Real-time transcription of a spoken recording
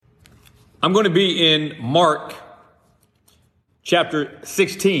I'm going to be in Mark chapter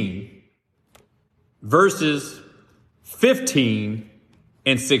 16, verses 15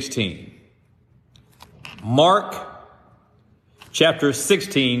 and 16. Mark chapter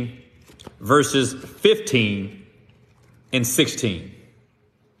 16, verses 15 and 16.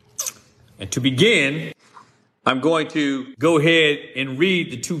 And to begin, I'm going to go ahead and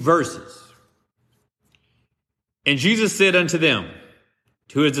read the two verses. And Jesus said unto them,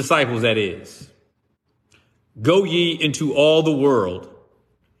 to his disciples that is, go ye into all the world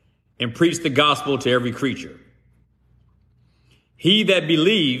and preach the gospel to every creature. He that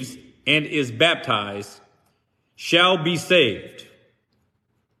believes and is baptized shall be saved,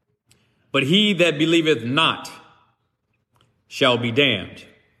 but he that believeth not shall be damned.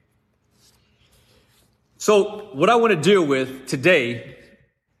 So what I want to deal with today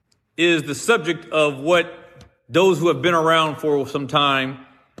is the subject of what those who have been around for some time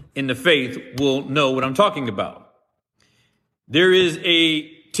in the faith will know what I'm talking about. There is a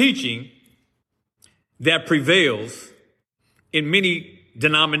teaching that prevails in many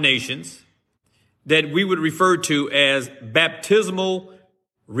denominations that we would refer to as baptismal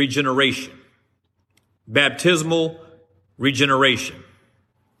regeneration. Baptismal regeneration.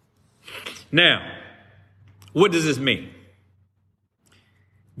 Now, what does this mean?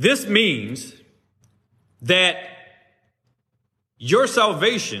 This means that your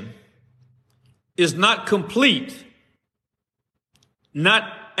salvation is not complete,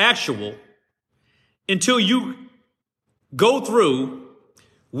 not actual, until you go through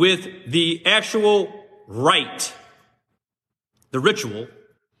with the actual rite, the ritual,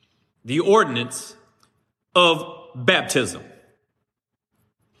 the ordinance of baptism.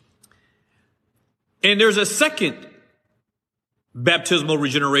 And there's a second baptismal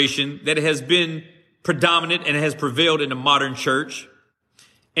regeneration that has been predominant and has prevailed in the modern church.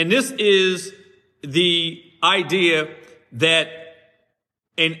 And this is the idea that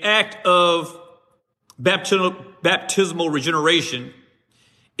an act of baptismal regeneration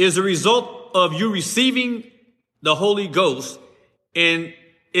is a result of you receiving the Holy Ghost, and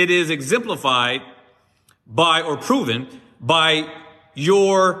it is exemplified by or proven by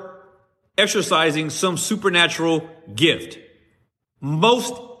your exercising some supernatural gift.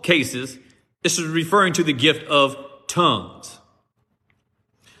 Most cases, this is referring to the gift of tongues.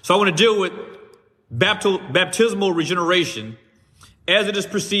 So I want to deal with baptismal regeneration as it is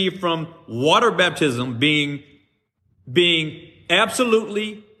perceived from water baptism being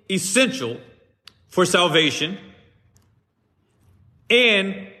absolutely essential for salvation,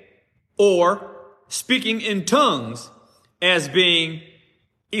 and or speaking in tongues as being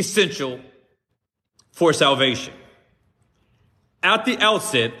essential for salvation. At the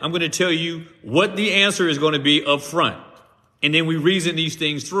outset, I'm going to tell you what the answer is going to be up front, and then we reason these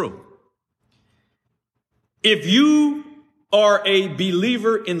things through. If you are a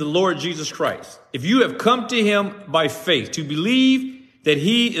believer in the Lord Jesus Christ, if you have come to him by faith to believe that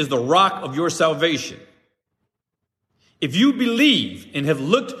he is the rock of your salvation, if you believe and have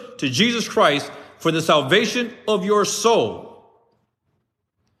looked to Jesus Christ for the salvation of your soul,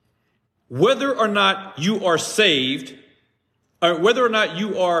 whether or not you are saved, or whether or not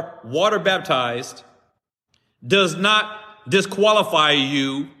you are water baptized, does not disqualify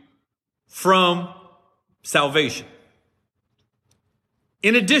you from salvation.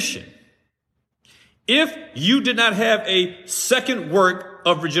 In addition, if you did not have a second work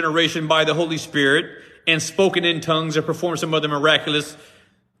of regeneration by the Holy Spirit and spoken in tongues or performed some other miraculous,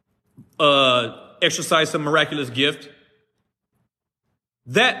 exercised some miraculous gift,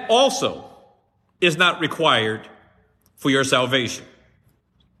 that also is not required for your salvation.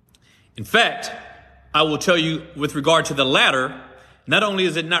 In fact, I will tell you with regard to the latter, not only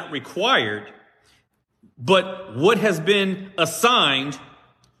is it not required, but what has been assigned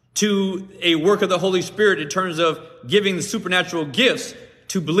to a work of the Holy Spirit in terms of giving the supernatural gifts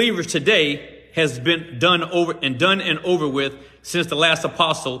to believers today has been done and over with since the last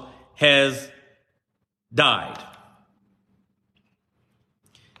apostle has died.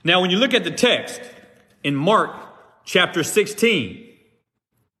 Now, when you look at the text in Mark chapter 16,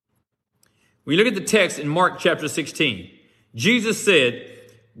 when you look at the text in Mark chapter 16, Jesus said,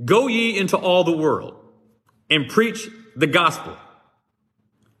 go ye into all the world and preach the gospel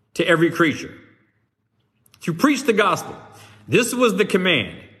to every creature. To preach the gospel. This was the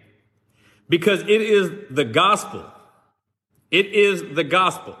command, because it is the gospel. It is the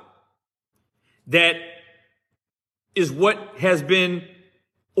gospel that is what has been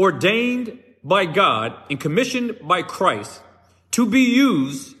ordained by God and commissioned by Christ to be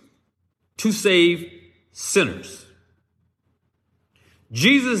used to save sinners.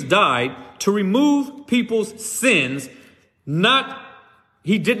 Jesus died to remove people's sins.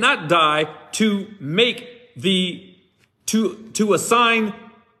 He did not die to make to assign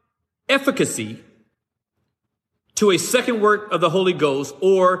efficacy to a second work of the Holy Ghost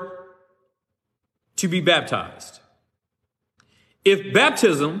or to be baptized. If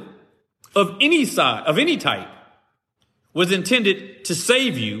baptism of any type was intended to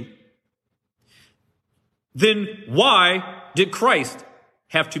save you, then why did Christ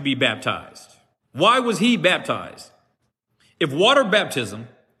have to be baptized? Why was he baptized? If water baptism,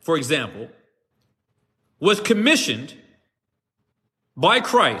 for example, was commissioned by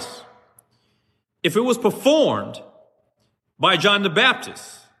Christ, if it was performed by John the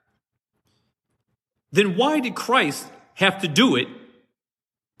Baptist, then why did Christ have to do it?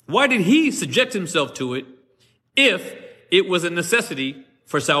 Why did he subject himself to it if it was a necessity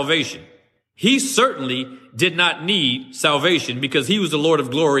for salvation? He certainly did not need salvation because he was the Lord of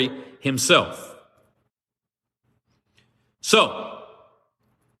glory himself. So,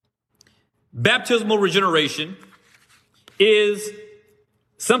 baptismal regeneration is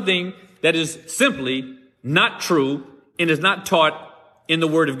something that is simply not true and is not taught in the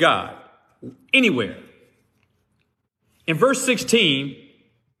Word of God anywhere. In verse 16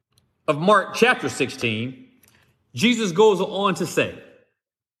 of Mark chapter 16, Jesus goes on to say,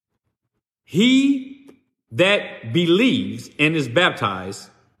 "He that believes and is baptized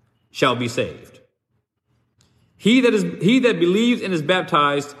shall be saved." He that believes and is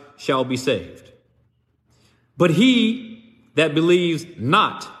baptized shall be saved. But he that believes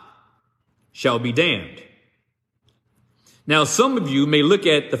not shall be damned. Now, some of you may look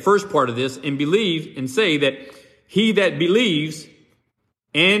at the first part of this and believe and say that he that believes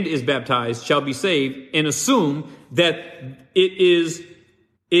and is baptized shall be saved, and assume that it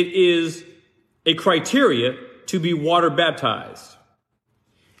is a criteria to be water baptized.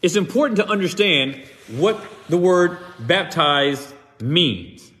 It's important to understand what the word baptized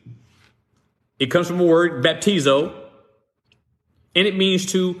means. It comes from a word baptizo, and it means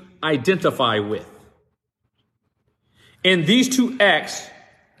to identify with. And these two acts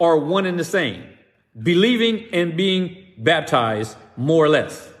are one and the same, believing and being baptized, more or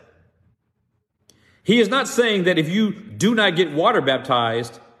less. He is not saying that if you do not get water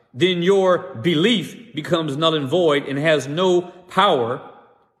baptized, then your belief becomes null and void and has no power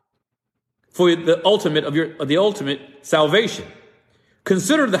for the ultimate salvation.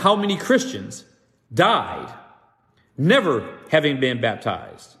 Consider how many Christians died never having been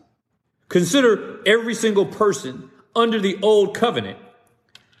baptized. Consider every single person under the old covenant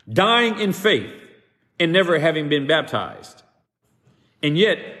dying in faith and never having been baptized. And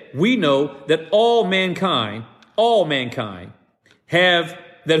yet we know that all mankind who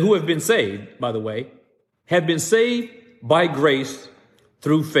have been saved, by the way, have been saved by grace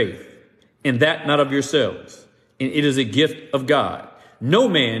through faith, and that not of yourselves. And it is a gift of God. No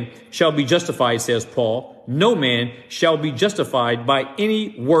man shall be justified, says Paul. No man shall be justified by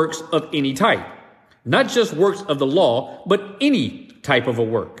any works of any type. Not just works of the law, but any type of a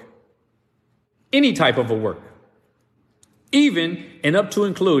work. Any type of a work. Even and up to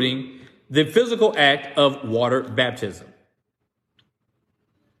including the physical act of water baptism.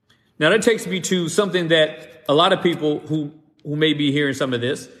 Now that takes me to something that a lot of people who may be hearing some of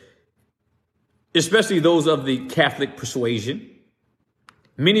this, especially those of the Catholic persuasion.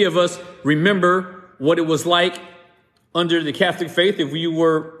 Many of us remember what it was like under the Catholic faith if you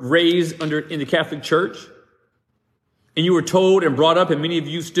were raised in the Catholic Church and you were told and brought up, and many of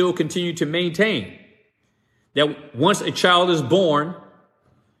you still continue to maintain, that once a child is born,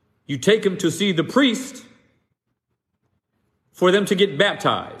 you take him to see the priest for them to get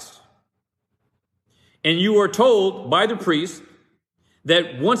baptized. And you are told by the priest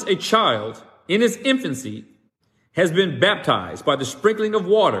that once a child in his infancy has been baptized by the sprinkling of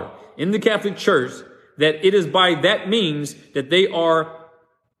water in the Catholic Church, that it is by that means that they are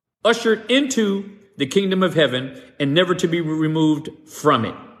ushered into the kingdom of heaven and never to be removed from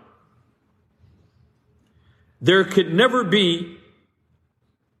it. There could never be,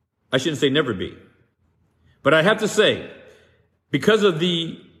 I shouldn't say never be, but I have to say, because of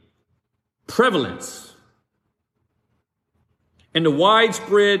the prevalence and the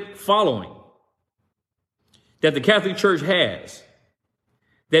widespread following that the Catholic Church has,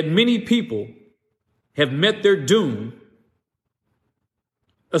 that many people have met their doom,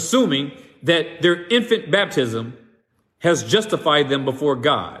 assuming that their infant baptism has justified them before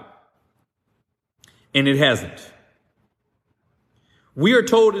God. And it hasn't. We are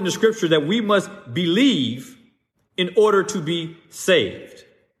told in the scripture that we must believe in order to be saved.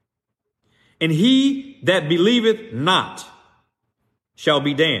 And he that believeth not shall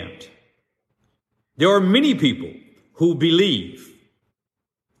be damned. There are many people who believe.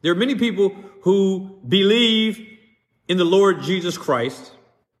 There are many people who believe in the Lord Jesus Christ,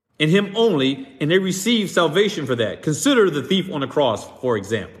 in him only, and they receive salvation for that. Consider the thief on the cross, for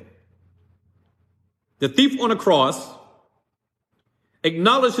example. The thief on the cross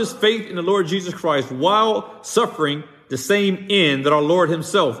acknowledged his faith in the Lord Jesus Christ while suffering the same end that our Lord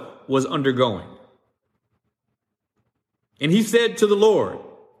himself was undergoing. And he said to the Lord,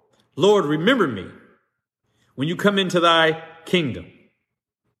 Lord, remember me when you come into thy kingdom.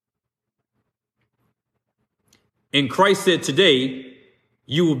 And Christ said, today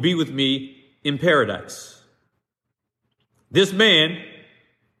you will be with me in paradise. This man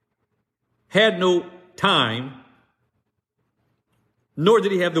had no time, nor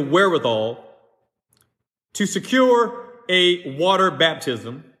did he have the wherewithal to secure a water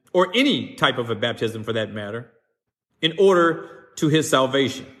baptism, or any type of a baptism for that matter, in order to his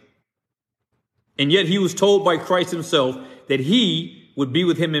salvation. And yet he was told by Christ himself that he would be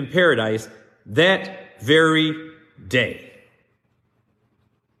with him in paradise that very day.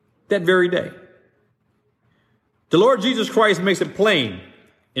 That very day. The Lord Jesus Christ makes it plain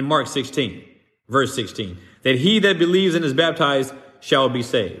in Mark 16, verse 16, that he that believes and is baptized shall be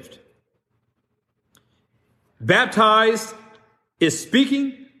saved. Baptized is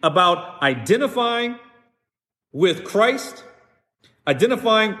speaking about identifying with Christ,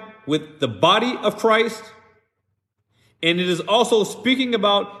 identifying with the body of Christ, and it is also speaking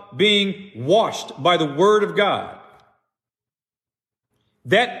about being washed by the word of God.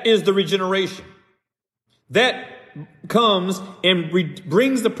 That is the regeneration. That comes and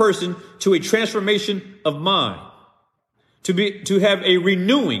brings the person to a transformation of mind, to have a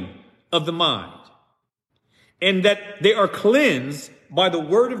renewing of the mind, and that they are cleansed by the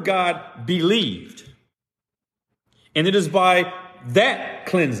word of God believed. And it is by that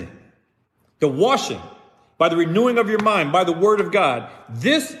cleansing, the washing, by the renewing of your mind, by the word of God.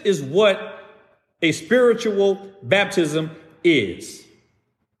 This is what a spiritual baptism is.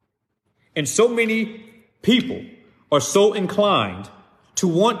 And so many people are so inclined to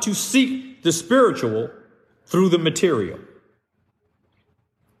want to seek the spiritual through the material,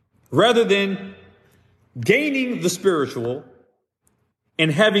 rather than gaining the spiritual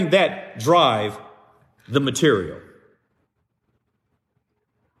and having that drive the material.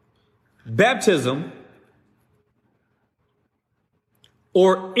 Baptism,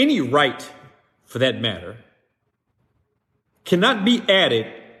 or any rite for that matter, cannot be added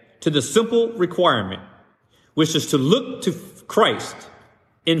to the simple requirement, which is to look to Christ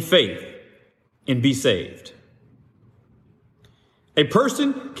in faith and be saved. A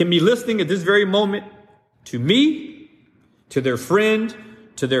person can be listening at this very moment to me, to their friend,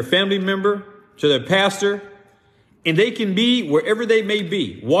 to their family member, to their pastor, and they can be wherever they may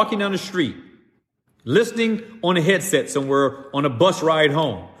be, walking down the street, listening on a headset somewhere on a bus ride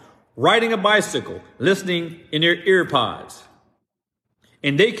home, riding a bicycle, listening in their ear pods.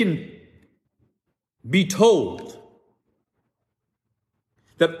 And they can be told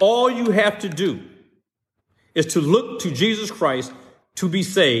that all you have to do is to look to Jesus Christ to be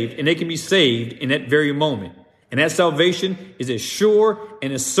saved, and they can be saved in that very moment. And that salvation is as sure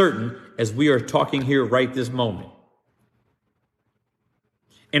and as certain as we are talking here right this moment.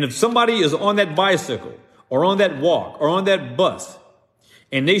 And if somebody is on that bicycle or on that walk or on that bus,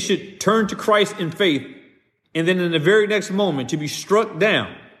 and they should turn to Christ in faith, and then in the very next moment to be struck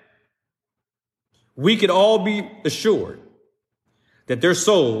down, we could all be assured that their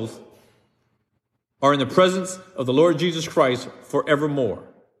souls are in the presence of the Lord Jesus Christ forevermore.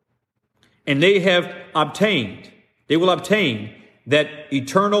 And they will obtain that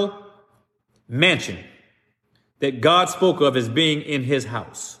eternal mansion that God spoke of as being in his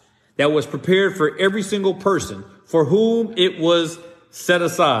house, that was prepared for every single person for whom it was set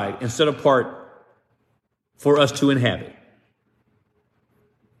aside and set apart for us to inhabit.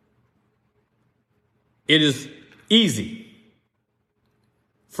 It is easy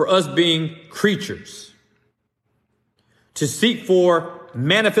for us being creatures to seek for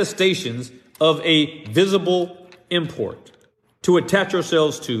manifestations of a visible import to attach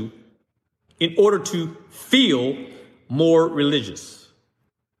ourselves to in order to feel more religious,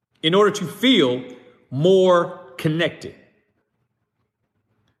 in order to feel more connected.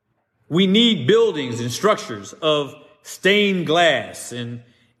 We need buildings and structures of stained glass and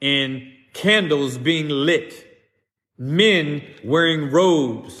candles being lit, men wearing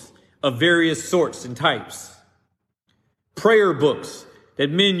robes of various sorts and types, prayer books that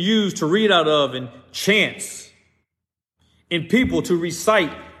men use to read out of and chants, and people to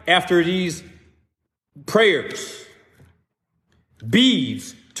recite after these prayers.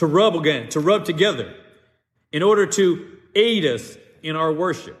 beads to rub together in order to aid us in our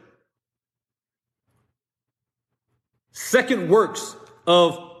worship. Second works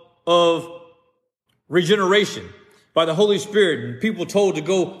of regeneration by the Holy Spirit, and people told to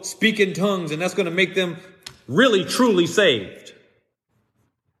go speak in tongues, and that's going to make them really, truly saved.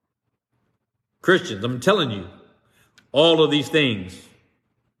 Christians, I'm telling you, all of these things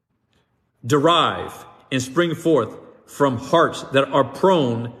derive and spring forth from hearts that are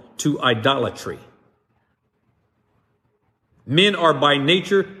prone to idolatry. Men are by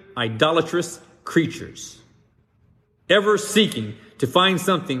nature idolatrous creatures, ever seeking to find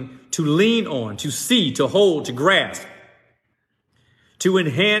something to lean on, to see, to hold, to grasp, to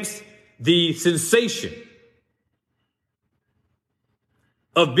enhance the sensation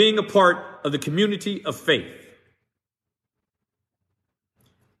of being a part of the community of faith.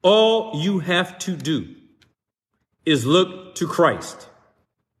 All you have to do is look to Christ,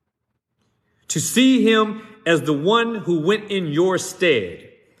 to see him as the one who went in your stead,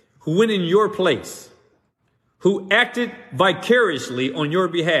 who went in your place, who acted vicariously on your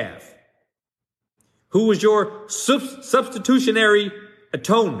behalf, who was your substitutionary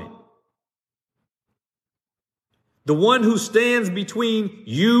atonement, the one who stands between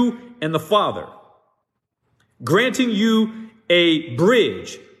you and the Father, granting you a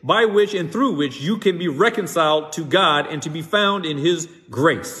bridge by which and through which you can be reconciled to God and to be found in his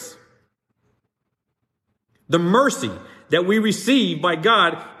grace. The mercy that we receive by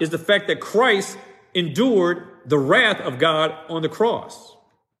God is the fact that Christ endured the wrath of God on the cross.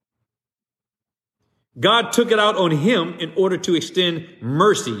 God took it out on him in order to extend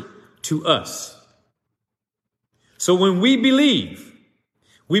mercy to us. So when we believe,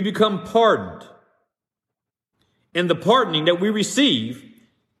 we become pardoned. And the pardoning that we receive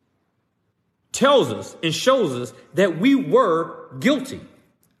tells us and shows us that we were guilty,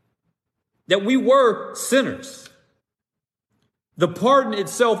 that we were sinners. The pardon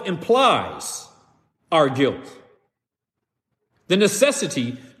itself implies our guilt. The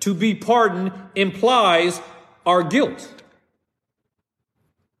necessity to be pardoned implies our guilt.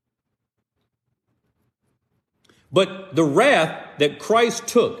 But the wrath that Christ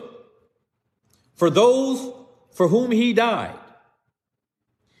took for those for whom he died,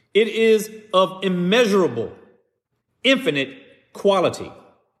 it is of immeasurable, infinite quality.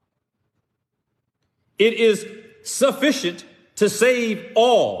 It is sufficient to save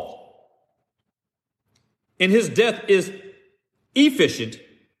all. And his death is efficient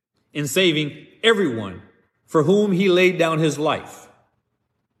in saving everyone for whom he laid down his life.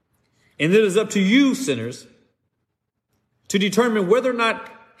 And it is up to you, sinners, to determine whether or not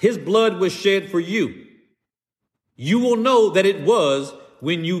his blood was shed for you. You will know that it was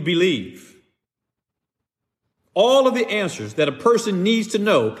when you believe. All of the answers that a person needs to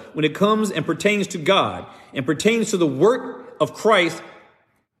know when it comes and pertains to God and pertains to the work of Christ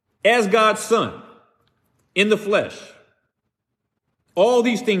as God's Son in the flesh, all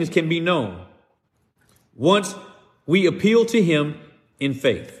these things can be known once we appeal to him in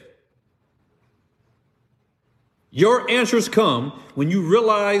faith. Your answers come when you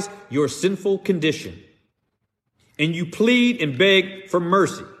realize your sinful condition and you plead and beg for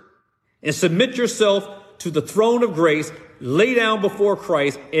mercy and submit yourself to the throne of grace, lay down before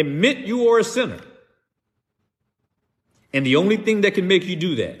Christ, admit you are a sinner. And the only thing that can make you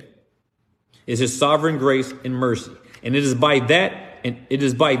do that is his sovereign grace and mercy. And it is by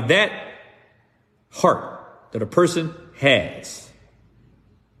that heart that a person has,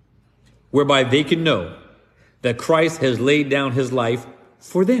 whereby they can know that Christ has laid down his life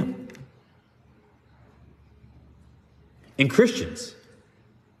for them. And Christians,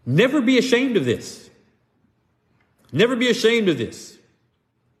 never be ashamed of this. Never be ashamed of this.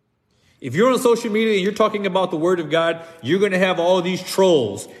 If you're on social media and you're talking about the word of God, you're going to have all these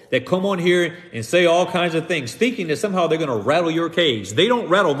trolls that come on here and say all kinds of things, thinking that somehow they're going to rattle your cage. They don't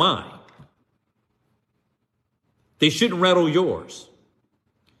rattle mine. They shouldn't rattle yours.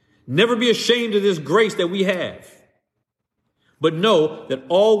 Never be ashamed of this grace that we have. But know that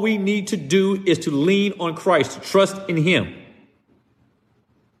all we need to do is to lean on Christ, to trust in him.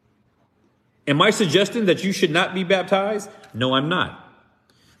 Am I suggesting that you should not be baptized? No, I'm not.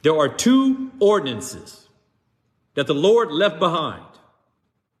 There are two ordinances that the Lord left behind,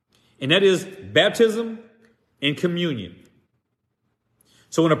 and that is baptism and communion.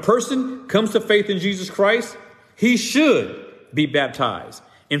 So when a person comes to faith in Jesus Christ, he should be baptized.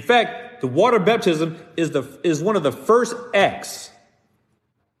 In fact, the water baptism is one of the first acts,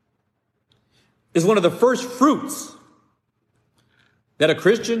 is one of the first fruits that a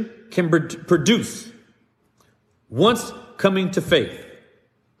Christian can produce once coming to faith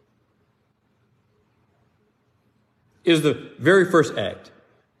is the very first act.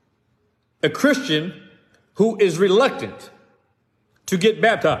 A Christian who is reluctant to get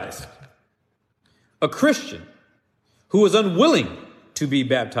baptized. A Christian who is unwilling to be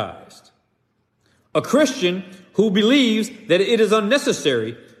baptized. A Christian who believes that it is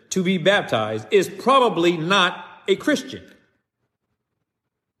unnecessary to be baptized is probably not a Christian.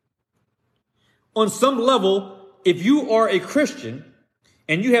 On some level, if you are a Christian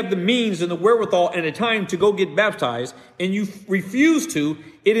and you have the means and the wherewithal and the time to go get baptized and you refuse to,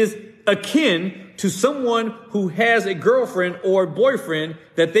 it is akin to someone who has a girlfriend or a boyfriend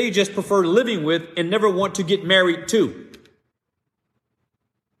that they just prefer living with and never want to get married to.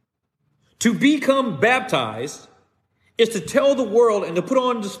 To become baptized is to tell the world and to put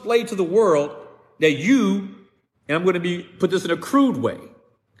on display to the world that you, and I'm going to put this in a crude way,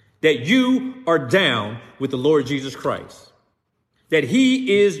 that you are down with the Lord Jesus Christ, that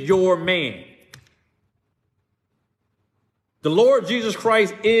he is your man. The Lord Jesus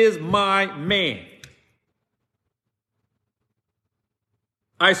Christ is my man.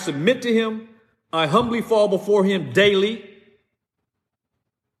 I submit to him. I humbly fall before him daily,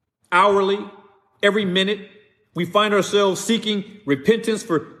 hourly, every minute. We find ourselves seeking repentance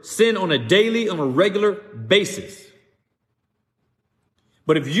for sin on a daily, on a regular basis.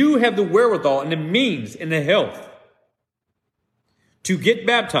 But if you have the wherewithal and the means and the health to get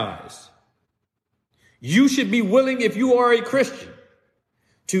baptized, you should be willing, if you are a Christian,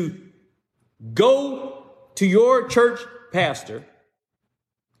 to go to your church pastor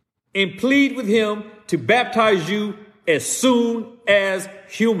and plead with him to baptize you as soon as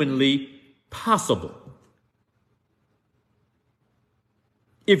humanly possible.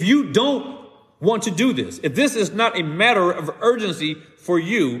 If you don't want to do this, if this is not a matter of urgency for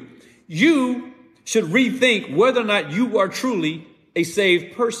you, you should rethink whether or not you are truly a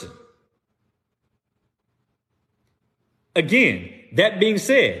saved person. Again, that being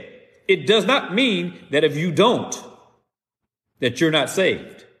said, it does not mean that if you don't, that you're not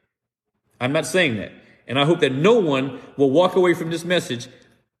saved. I'm not saying that. And I hope that no one will walk away from this message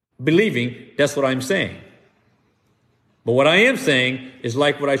believing that's what I'm saying. But what I am saying is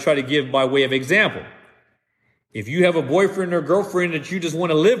like what I try to give by way of example. If you have a boyfriend or girlfriend that you just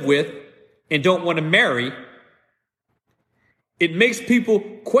want to live with and don't want to marry, it makes people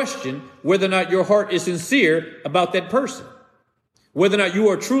question whether or not your heart is sincere about that person, whether or not you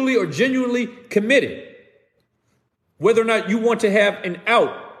are truly or genuinely committed, whether or not you want to have an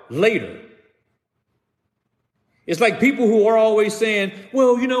out later. It's like people who are always saying,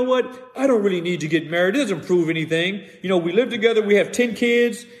 well, you know what? I don't really need to get married. It doesn't prove anything. You know, we live together. We have 10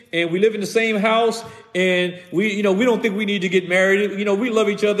 kids and we live in the same house and we don't think we need to get married. You know, we love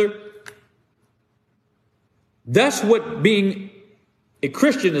each other. That's what being a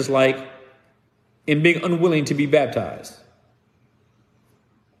Christian is like in being unwilling to be baptized.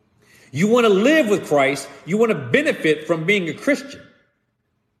 You want to live with Christ. You want to benefit from being a Christian.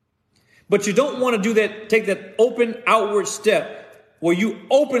 But you don't want to do that, take that open outward step where you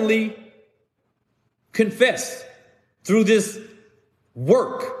openly confess through this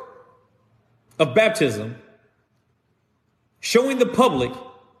work of baptism, showing the public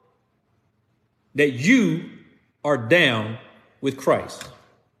that you are down with Christ,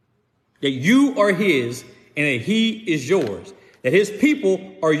 that you are his and that he is yours, that his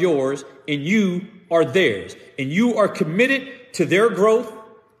people are yours and you are theirs, and you are committed to their growth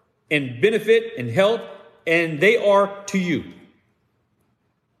and benefit and health, and they are to you.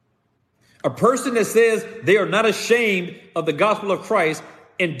 A person that says they are not ashamed of the gospel of Christ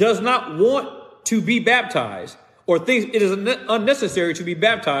and does not want to be baptized or thinks it is unnecessary to be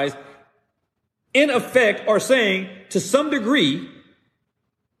baptized, in effect are saying to some degree,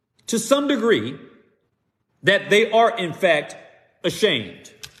 that they are in fact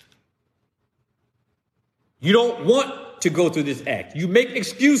ashamed. You don't want to go through this act. You make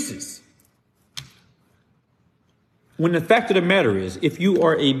excuses. When the fact of the matter is, if you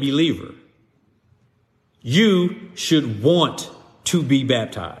are a believer, you should want to be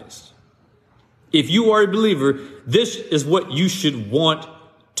baptized. If you are a believer, this is what you should want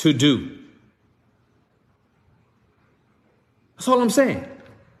to do. That's all I'm saying.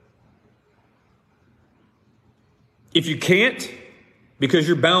 If you can't, because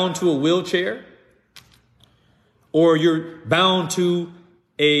you're bound to a wheelchair, or you're bound to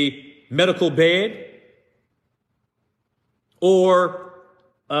a medical bed, or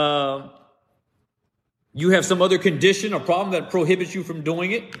you have some other condition or problem that prohibits you from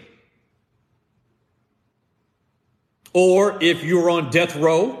doing it, or if you're on death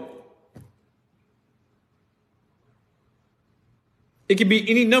row, It could be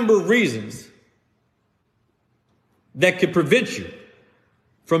any number of reasons that could prevent you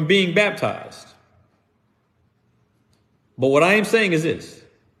from being baptized. But what I am saying is this: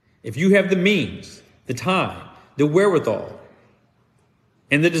 if you have the means, the time, the wherewithal,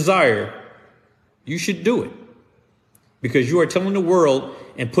 and the desire, you should do it, because you are telling the world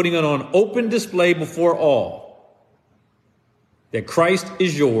and putting it on open display before all that Christ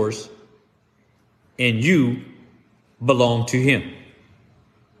is yours and you belong to him.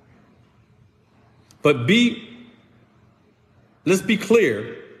 But let's be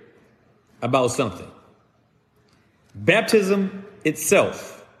clear about something. Baptism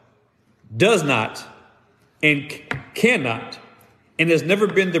itself does not and cannot and has never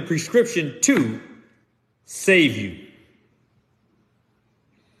been the prescription to save you.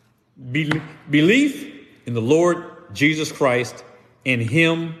 Belief in the Lord Jesus Christ and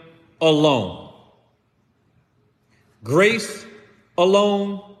him alone. Grace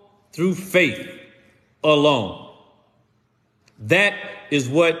alone, through faith alone. That is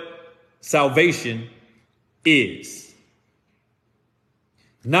what salvation is.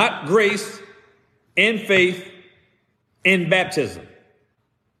 Not grace and faith and baptism.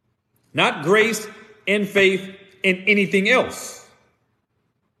 Not grace and faith and anything else.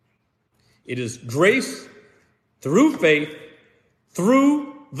 It is grace through faith,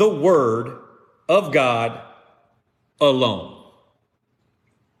 through the word of God alone.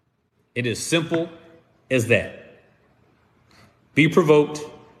 It is simple as that. Be provoked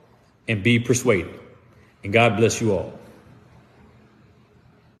and be persuaded. And God bless you all.